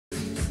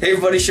Hey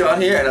everybody,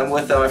 Sean here, and I'm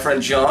with my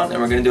friend John, and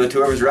we're going to do a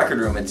tour of his record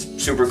room. It's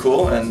super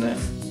cool, and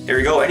here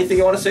we go. Anything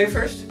you want to say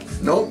first?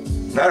 Nope.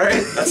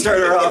 Alright, let's start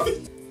her off.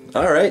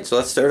 Alright, so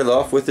let's start it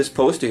off with this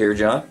poster here,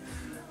 John.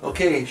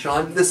 Okay,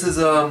 Sean, this is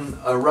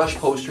a Rush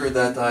poster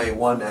that I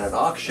won at an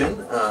auction.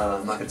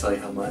 I'm not going to tell you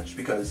how much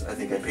because I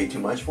think I paid too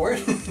much for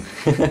it.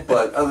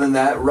 But other than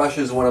that, Rush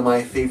is one of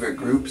my favorite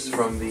groups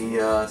from the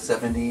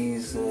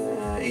 70s,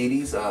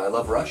 80s. I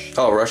love Rush.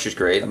 Oh, Rush is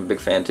great. I'm a big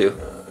fan too.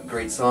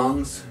 Great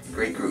songs,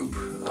 great group.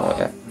 Oh,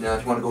 yeah. Now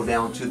if you want to go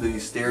down to the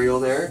stereo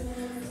there,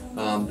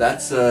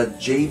 that's a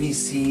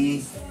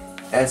JVC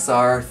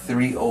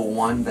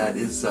SR301. That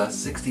is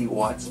 60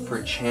 watts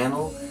per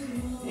channel.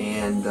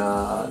 And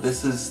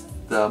this is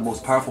the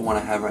most powerful one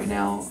I have right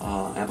now,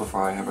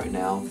 amplifier I have right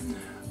now.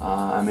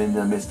 I'm in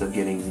the midst of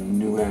getting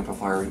new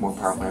amplifiers, more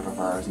powerful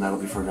amplifiers, and that'll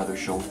be for another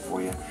show for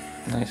you.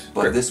 Nice.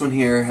 But this one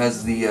here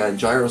has the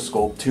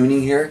gyroscope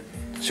tuning here.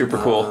 Super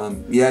cool.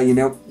 Yeah, you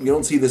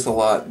don't see this a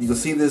lot. You'll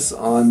see this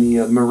on the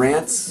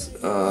Marantz,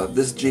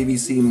 this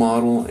JVC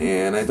model,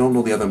 and I don't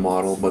know the other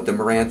model, but the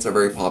Marantz are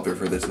very popular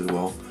for this as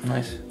well.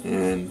 Nice.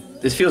 And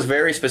this feels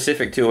very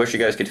specific too. I wish you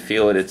guys could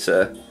feel it. It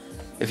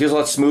feels a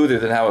lot smoother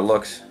than how it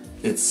looks.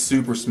 It's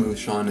super smooth,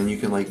 Sean, and you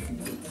can like...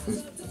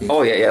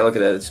 Oh yeah, yeah, look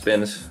at that. It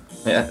spins.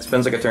 Yeah, it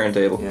spins like a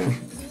turntable. Yeah.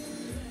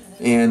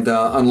 And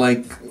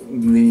unlike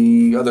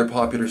the other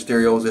popular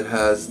stereos, it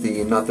has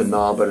not the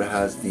knob, but it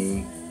has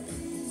the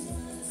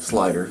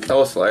slider.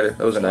 Oh, slider.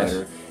 Those are nice.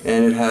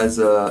 And it has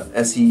a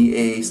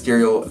SEA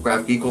stereo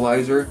graphic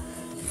equalizer,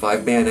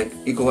 5-band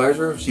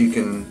equalizer, so you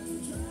can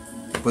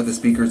put the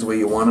speakers the way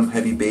you want them,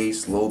 heavy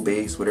bass, low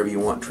bass, whatever you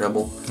want,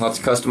 treble. Lots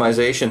of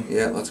customization.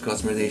 Yeah, lots of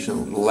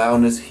customization.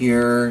 Loudness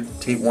here,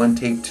 tape 1,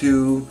 tape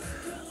 2,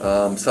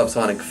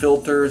 subsonic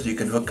filters. You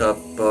can hook up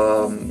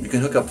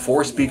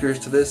 4 speakers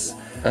to this.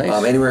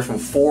 Nice. Anywhere from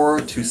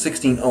 4 to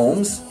 16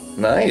 ohms.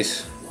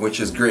 Nice.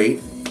 Which is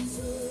great.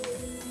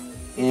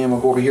 And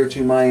we'll go over here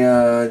to my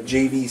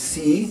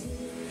JVC.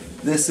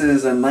 This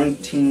is a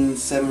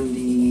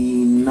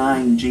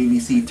 1979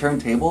 JVC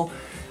turntable.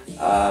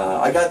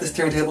 I got this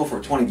turntable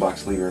for 20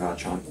 bucks, believe it or not,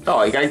 Sean.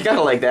 Oh, you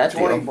gotta like that.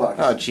 20 bucks.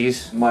 Oh,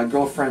 jeez. My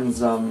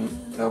girlfriend's,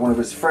 one of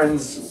his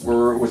friends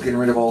was getting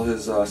rid of all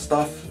his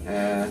stuff,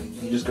 and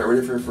he just got rid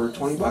of it for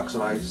 20 bucks,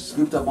 and I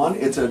scooped up on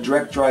it. It's a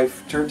direct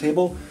drive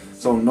turntable,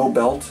 so no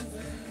belt.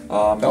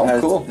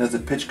 Cool. It has a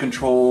pitch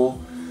control,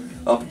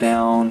 up,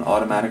 down,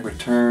 automatic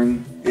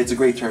return. It's a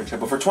great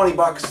turntable. For 20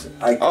 bucks,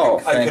 I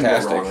couldn't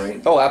go wrong,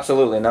 right? Oh,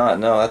 absolutely not.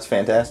 No, that's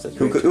fantastic.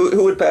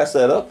 Who would pass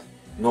that up?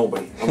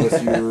 Nobody,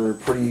 unless you're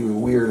pretty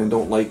weird and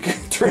don't like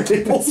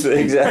turntables.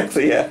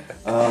 Exactly, yeah.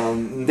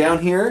 Down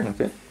here,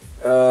 okay.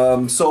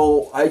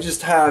 So I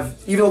just have,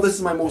 even though this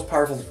is my most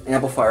powerful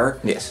amplifier,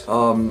 yes,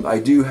 I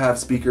do have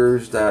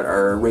speakers that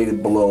are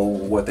rated below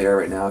what they are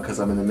right now because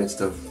I'm in the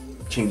midst of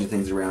changing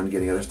things around and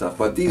getting other stuff.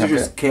 But these are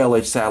just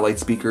KLH satellite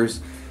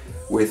speakers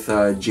with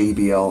a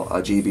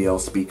JBL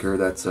speaker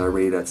that's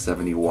rated at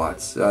 70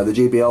 watts. The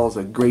JBL is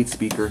a great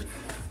speaker.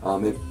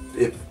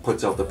 It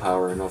puts out the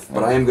power enough,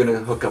 but I am going to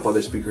hook up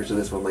other speakers to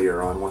this one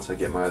later on once I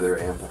get my other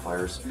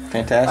amplifiers.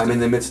 Fantastic. I'm in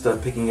the midst of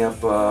picking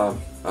up a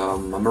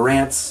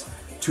Marantz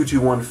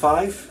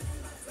 2215,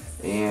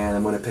 and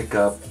I'm going to pick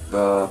up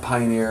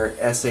Pioneer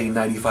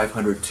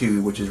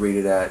SA9502, which is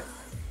rated at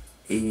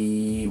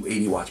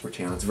 80 watts per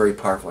channel. It's a very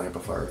powerful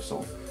amplifier.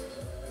 So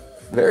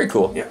very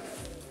cool. Yeah.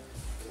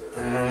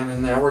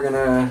 And now we're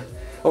gonna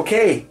go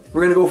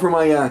for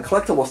my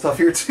collectible stuff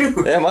here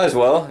too. Yeah, might as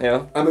well.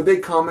 Yeah. I'm a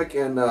big comic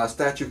and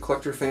statue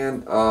collector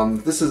fan.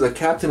 This is a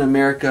Captain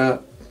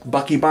America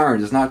Bucky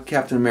Barns. It's not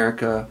Captain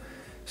America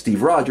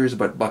Steve Rogers,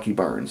 but Bucky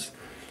Barns.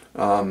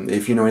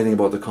 If you know anything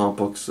about the comic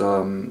books,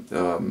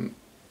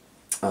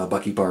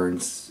 Bucky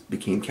Barns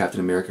became Captain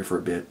America for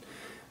a bit,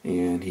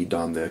 and he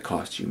donned the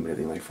costume and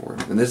everything like for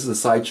him. And this is a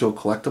Sideshow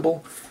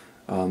collectible.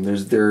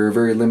 They're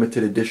very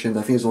limited editions.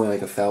 I think there's only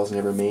like 1,000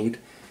 ever made.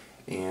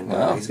 And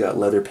he's got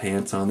leather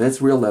pants on.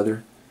 That's real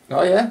leather.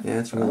 Oh yeah? Yeah,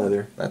 it's real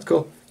leather. That's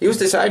cool. He was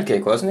the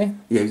sidekick, wasn't he?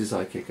 Yeah, he's a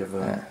sidekick of,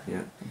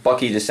 yeah.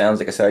 Bucky just sounds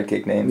like a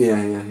sidekick name.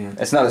 Yeah, yeah, yeah.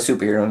 It's not a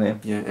superhero name.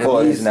 Yeah. And well,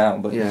 it is now,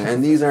 but... Yeah,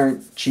 and these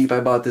aren't cheap.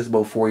 I bought this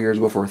about 4 years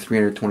ago for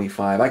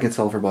 $325. I can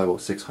sell it for probably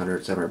about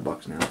 600, 700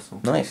 bucks now.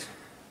 So. Nice.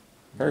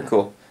 Very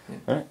cool. Yeah.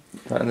 Alright,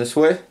 and this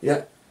way?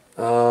 Yeah.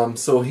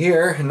 So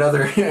here,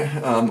 another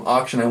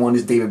auction I won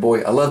is David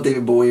Bowie. I love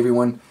David Bowie,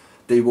 everyone.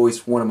 David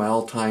Bowie's one of my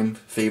all-time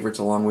favorites,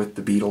 along with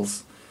the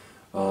Beatles.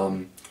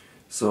 I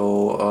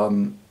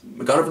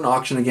got it from an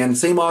auction again,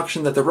 same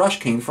auction that the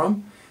Rush came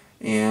from,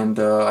 and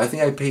I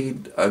think I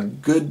paid a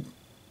good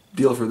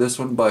deal for this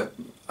one, but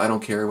I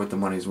don't care what the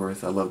money's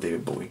worth. I love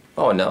David Bowie.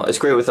 Oh no, it's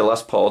great with the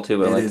Les Paul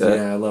too. I like that.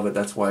 Yeah, I love it.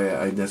 That's why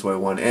I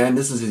won. And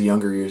this is his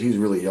younger years. He's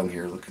really young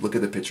here. Look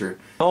at the picture.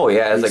 Oh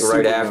yeah, it's like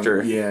right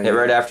after. Yeah,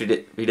 right after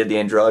he did the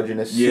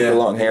androgynous, super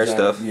long hair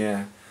stuff.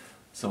 Yeah.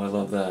 So I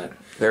love that.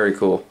 Very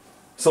cool.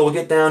 So we'll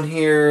get down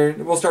here.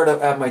 We'll start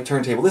up at my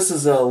turntable. This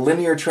is a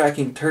linear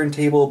tracking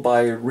turntable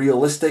by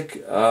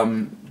Realistic.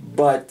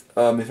 But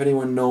if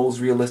anyone knows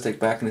Realistic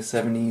back in the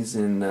 70s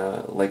and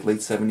like late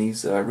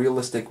 70s,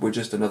 Realistic was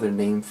just another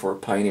name for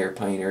Pioneer.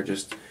 Pioneer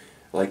just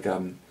like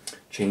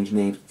changed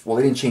names. Well,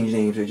 they didn't change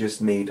names. They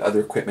just made other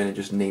equipment and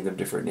just named them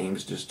different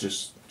names, just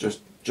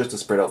to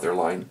spread out their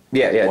line.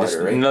 Yeah, wider, just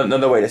right?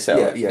 another way to sell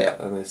it. Yeah,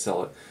 I'm going to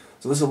sell it.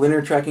 So this is a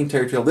linear tracking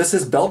territorial. This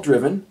is belt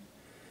driven,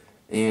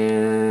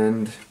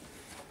 and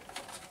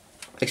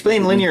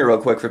explain linear real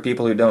quick for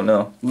people who don't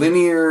know.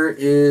 linear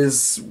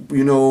is,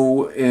 you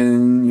know,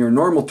 in your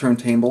normal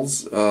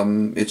turntables,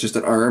 it's just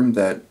an arm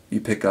that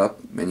you pick up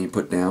and you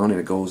put down, and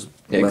it goes.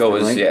 It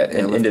goes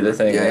into the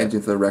thing. Yeah, into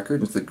the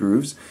record, into the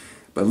grooves.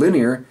 But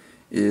linear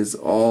is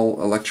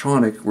all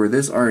electronic, where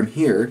this arm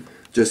here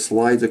just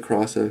slides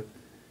across the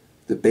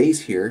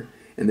base here,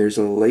 and there's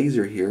a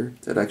laser here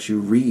that actually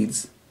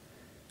reads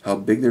how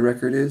big the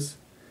record is.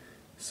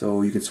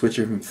 So you can switch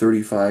it from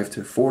 35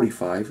 to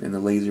 45, and the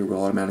laser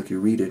will automatically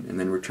read it and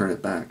then return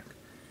it back.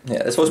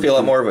 Yeah, it's supposed to be a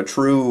lot more of a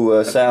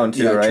true sound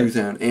too, right? Yeah, true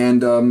sound,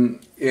 and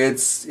it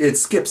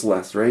skips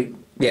less, right?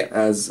 Yeah.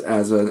 As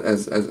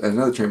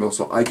another turntable,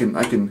 so I can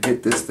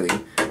hit this thing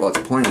while it's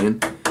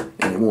playing,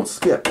 and it won't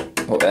skip.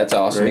 Oh, that's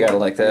awesome! Right? You gotta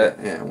like that.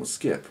 Yeah, it won't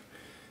skip,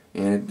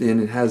 and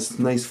it has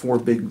nice 4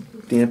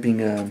 big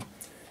damping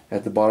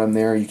at the bottom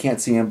there. You can't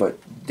see them, but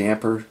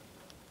damper.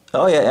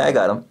 Oh yeah, I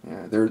got them.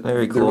 Yeah, they're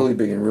Very cool. They're really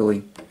big and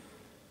really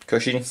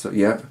Cushy. so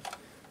yeah.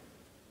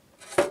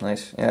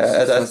 Nice.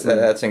 Yeah,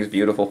 that thing's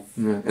beautiful.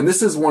 Yeah. And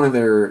this is one of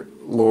their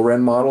lower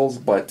end models,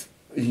 but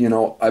you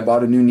know, I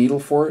bought a new needle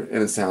for it,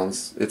 and it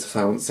sounds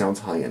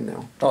high end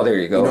now. Oh, there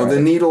you go. You know, right.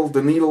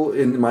 the needle,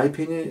 in my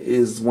opinion,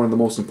 is one of the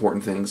most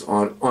important things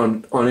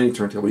on any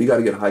turntable. You got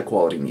to get a high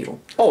quality needle.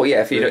 Oh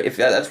yeah, if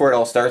that's where it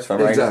all starts from,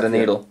 right? Exactly. The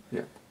needle.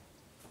 Yeah.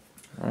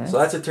 Right. So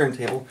that's a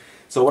turntable.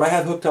 So what I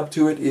have hooked up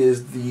to it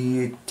is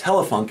the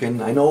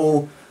Telefunken. I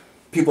know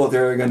people out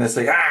there are gonna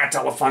say,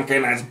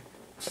 Telefunken,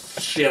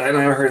 that's shit. I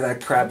never heard of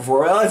that crap before.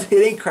 Well, it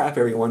ain't crap,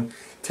 everyone.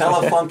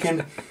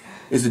 Telefunken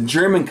is a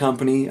German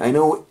company. I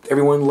know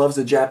everyone loves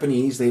the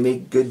Japanese. They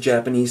make good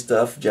Japanese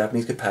stuff.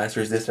 Japanese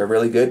capacitors, are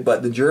really good.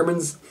 But the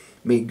Germans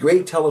made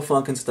great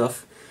Telefunken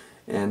stuff,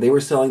 and they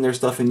were selling their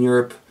stuff in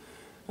Europe,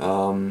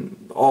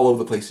 all over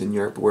the place in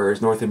Europe,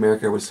 whereas North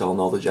America was selling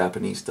all the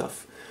Japanese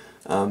stuff.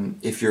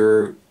 If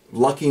you're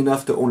lucky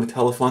enough to own a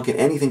Telefunken,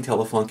 anything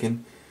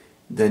Telefunken,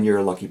 then you're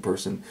a lucky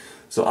person.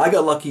 So I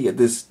got lucky at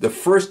the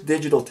first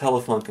digital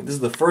Telefunken. This is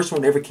the first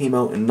one that ever came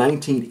out in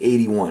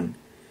 1981.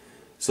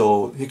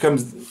 So here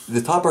comes,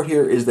 the top part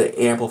here is the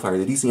amplifier,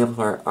 the DC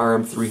amplifier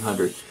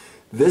RM300.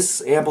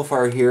 This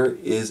amplifier here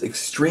is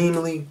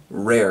extremely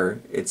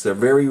rare. It's a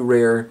very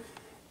rare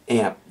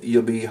amp.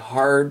 You'll be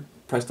hard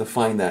pressed to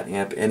find that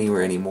amp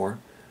anywhere anymore.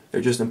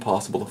 They're just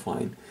impossible to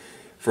find.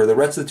 For the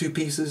rest of the two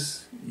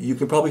pieces, you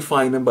can probably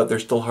find them, but they're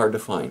still hard to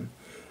find.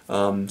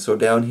 So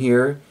down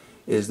here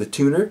is the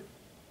tuner.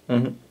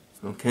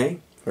 Mm-hmm. Okay.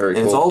 Very cool.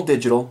 And it's all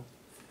digital.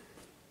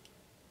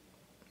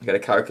 You got a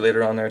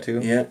calculator on there too?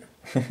 Yeah.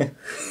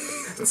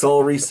 It's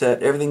all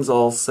reset. Everything's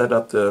all set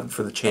up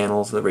for the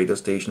channels, the radio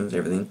stations,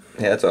 everything.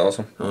 Yeah, that's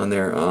awesome. On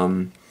there.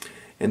 And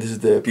this is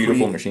the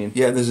beautiful machine.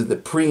 Yeah, this is the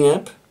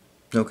preamp.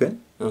 Okay.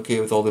 Okay,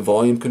 with all the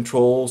volume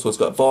control. So it's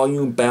got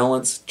volume,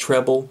 balance,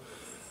 treble,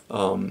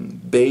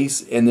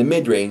 bass, and the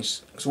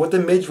mid-range. So what the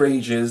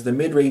mid-range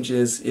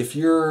is if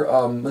you're,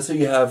 let's say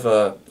you have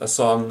a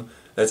song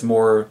that's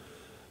more,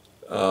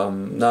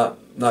 not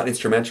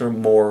instrumental,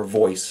 more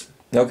voice.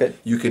 Okay.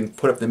 You can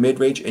put up the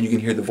mid-range and you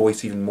can hear the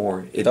voice even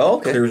more. It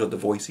clears out the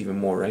voice even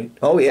more, right?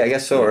 Oh yeah, I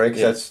guess so, right?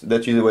 Because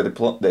that's usually where they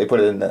put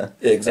it in the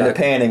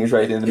panning is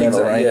right in the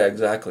middle, right? Yeah,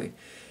 exactly.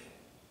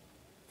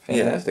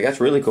 Fantastic. That's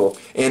really cool.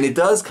 And it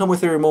does come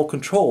with a remote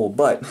control,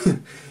 but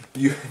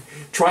you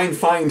try and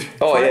find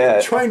a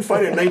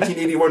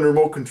 1981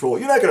 remote control.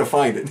 You're not going to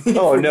find it.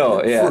 Oh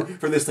no, yeah.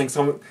 For this thing,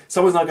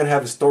 someone's not going to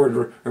have a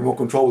stored remote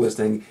control with this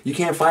thing. You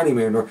can't find it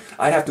anymore.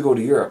 I'd have to go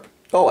to Europe.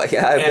 Oh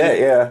yeah, I bet,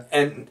 yeah.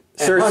 And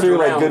search through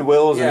like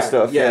Goodwills and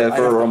stuff,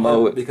 for a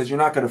remote. Because you're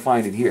not going to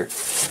find it here.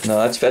 No,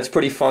 that's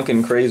pretty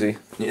funkin' crazy.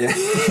 Yeah,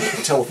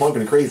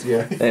 Telefunken crazy,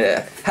 yeah.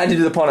 Yeah, had to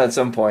do the pun at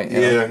some point.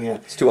 You know? Yeah.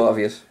 It's too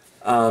obvious.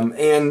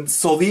 And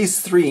so these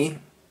three,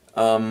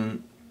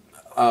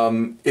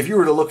 if you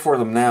were to look for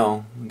them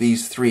now,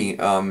 these three,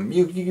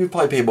 you'd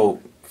probably pay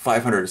about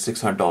 $500 to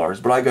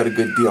 $600, but I got a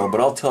good deal. But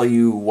I'll tell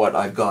you what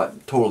I've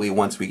got totally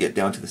once we get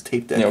down to this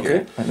tape deck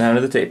here. Okay, down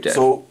to the tape deck.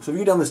 So if you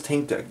get down this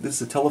tape deck, this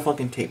is a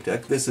Telefunken tape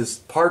deck. This is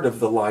part of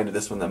the line of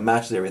this one that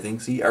matches everything.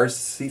 See,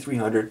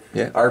 RC300,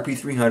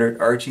 RP300,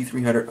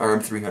 RT300,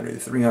 RM300. The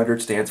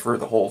 300 stands for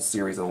the whole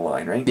series of the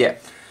line, right? Yeah.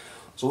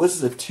 So this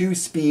is a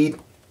 2-speed.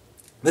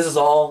 This is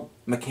all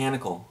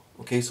mechanical.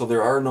 Okay, so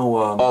there are no...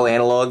 all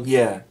analog?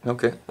 Yeah.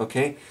 Okay.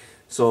 Okay,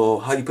 so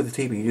how do you put the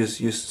tape in? You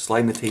just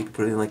slide in the tape,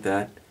 put it in like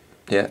that.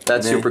 Yeah,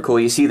 that's super cool.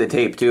 You see the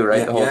tape too,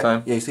 right, the whole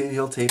time? Yeah, you see the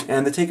whole tape.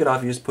 And to take it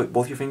off, you just put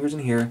both your fingers in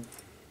here,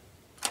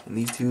 and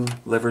these two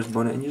levers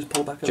go in it, and you just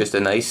pull it back up. Just a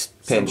nice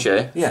pinch,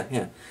 eh?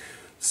 Yeah.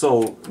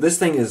 So this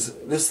thing has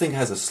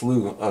a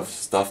slew of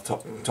stuff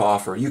to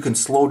offer. You can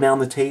slow down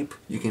the tape.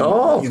 You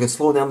can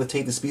slow down the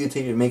tape, the speed of the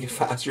tape, and make it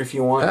faster if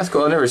you want. That's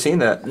cool. I've never seen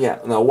that. Yeah.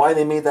 Now, why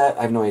they made that,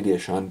 I have no idea,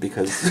 Sean.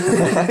 Because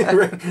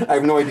I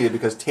have no idea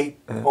because tape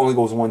only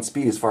goes one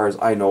speed, as far as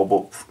I know.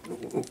 But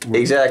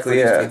exactly.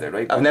 Yeah. there,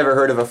 right? I've never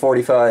heard of a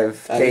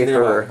 45 tape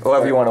or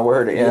however you want to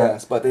word it. Yeah.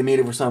 Yes, but they made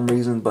it for some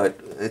reason. But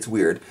it's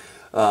weird.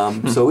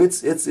 So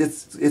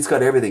it's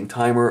got everything: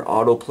 timer,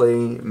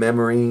 autoplay,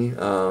 memory.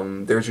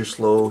 There's your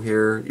slow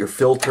here, your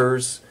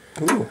filters,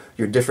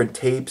 your different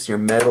tapes, your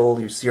metal,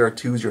 your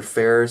CR2s, your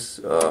fares,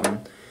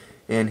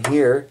 and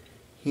here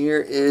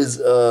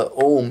is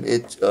ohm.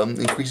 It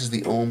increases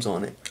the ohms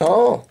on it.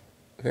 Oh,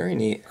 very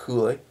neat.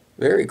 Cool, eh?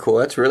 Very cool.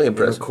 That's really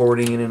impressive.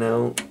 Recording in and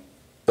out.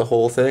 The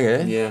whole thing,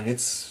 eh? Yeah,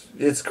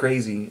 it's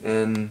crazy,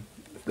 and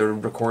the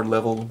record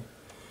level.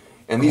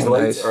 And these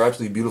lights are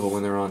absolutely beautiful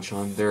when they're on,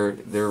 Sean. They're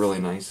really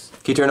nice.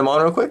 Can you turn them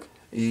on real quick?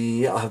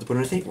 Yeah, I'll have to put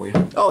in a tape for you.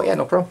 Oh yeah,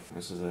 no problem.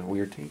 This is a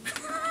weird tape.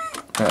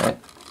 Alright.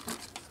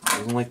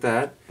 Something like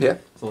that. Yeah.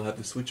 So I'll have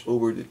to switch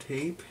over to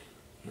tape,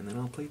 and then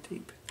I'll play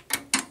tape.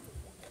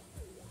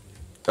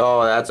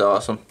 Oh, that's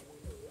awesome.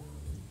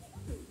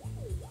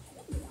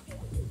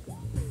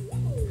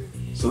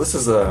 So this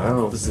is a, I don't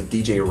know if this is a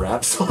DJ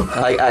rap song.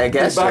 I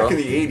guess back so. in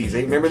the 80s,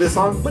 eh? Remember this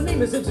song?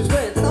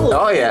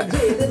 Oh yeah.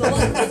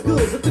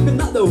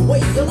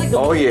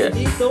 Oh yeah.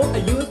 So, and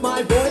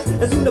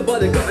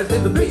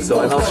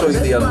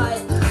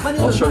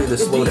I'll show you the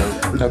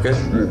slowdown. Okay.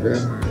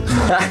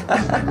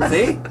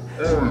 See?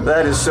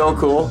 That is so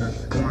cool.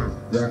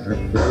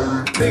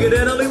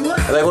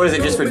 Like, what is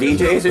it, just for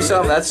DJs or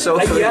something? That's so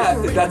sweet. Yeah,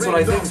 that's what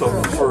I think so.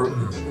 For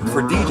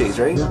DJs,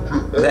 right?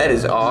 That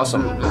is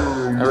awesome.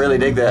 I really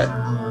dig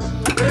that.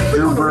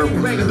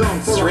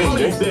 Strange,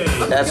 eh?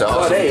 That's But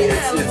awesome. hey,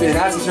 it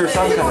has to serve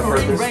some kind of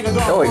purpose.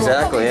 Oh,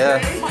 exactly, yeah.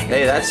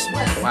 Hey, that's,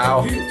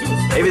 wow.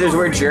 Maybe there's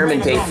weird German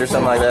tapes or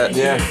something like that.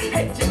 Yeah.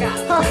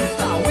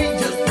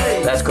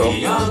 That's cool.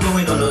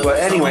 But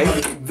anyway,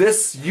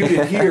 this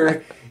unit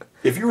here,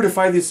 if you were to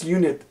find this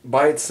unit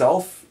by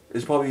itself,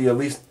 it's probably at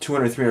least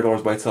 $200,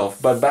 $300 by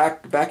itself. But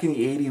back in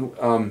the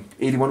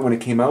 81 when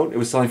it came out, it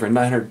was selling for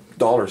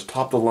 $900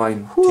 top of the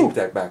line tape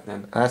deck back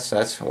then.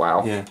 That's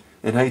wow. Yeah.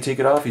 And how you take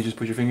it off, you just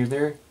put your fingers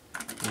there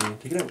and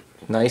take it out.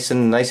 Nice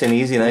and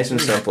easy, nice and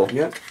simple.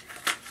 Yep.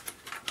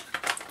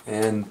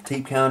 And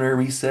tape counter,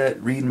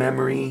 reset, read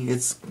memory,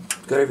 it's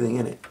got everything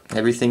in it.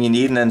 Everything you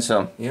need and then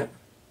some. Yep.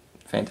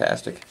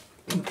 Fantastic.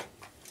 To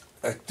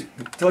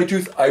tell you the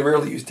truth, I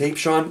rarely use tape,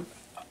 Sean.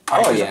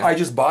 I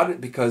just bought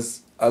it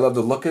because I love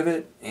the look of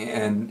it,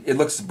 and it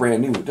looks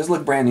brand new. Does it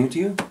look brand new to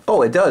you?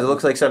 Oh, it does. It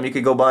looks like something you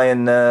could go buy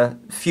in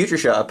Future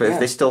Shop if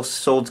they still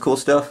sold cool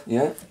stuff.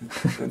 Yeah.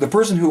 The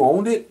person who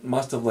owned it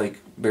must have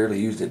barely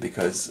used it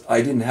because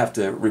I didn't have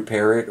to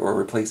repair it or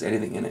replace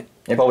anything in it.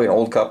 Yeah, probably an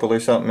old couple or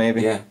something,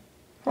 maybe. Yeah.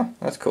 Huh,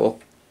 that's cool.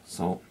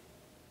 So.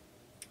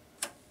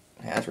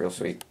 Yeah, that's real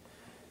sweet.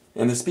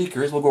 And the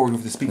speakers, we'll go over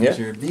with the speakers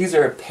here. These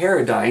are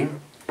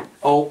Paradigm.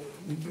 Oh,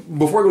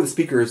 before I go to the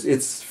speakers,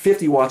 it's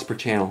 50 watts per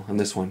channel on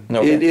this one.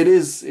 Okay. It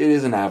is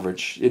an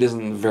average. It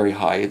isn't very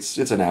high. It's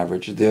an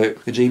average. The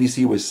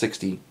JVC was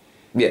 60.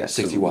 Yeah,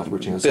 60 watts per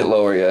channel. A bit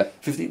lower, yeah.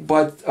 50,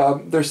 but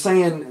they're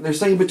saying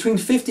between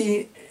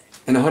 50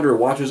 and 100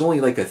 watts. There's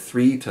only like a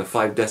 3 to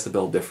 5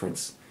 decibel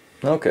difference.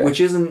 Okay. Which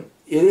isn't.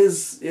 It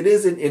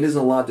isn't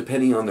a lot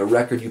depending on the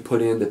record you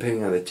put in,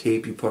 depending on the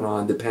tape you put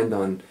on, depend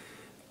on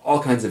all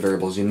kinds of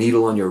variables. Your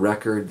needle on your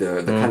record,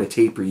 the kind of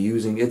tape you're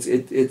using.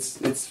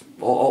 It's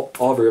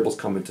all variables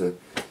come into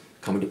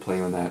play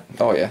on that.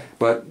 Oh yeah.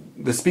 But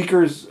the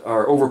speakers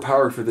are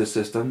overpowered for this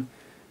system,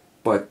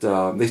 but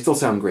they still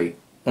sound great.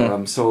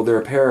 So they're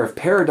a pair of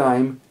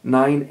Paradigm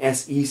 9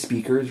 SE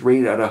speakers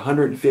rated at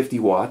 150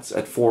 watts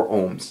at 4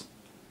 ohms.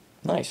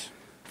 Nice.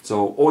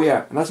 So, oh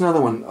yeah, and that's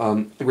another one.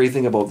 The great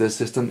thing about this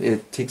system,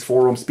 it takes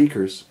 4 ohm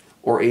speakers,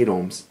 or 8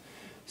 ohms.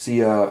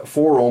 See, 4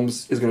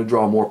 ohms is going to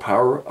draw more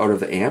power out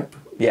of the amp.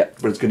 Yeah.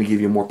 But it's going to give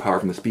you more power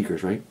from the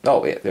speakers, right?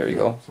 Oh yeah, there you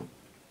go.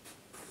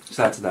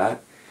 So that's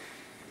that.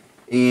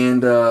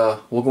 And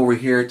we'll go over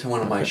here to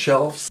one of my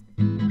shelves.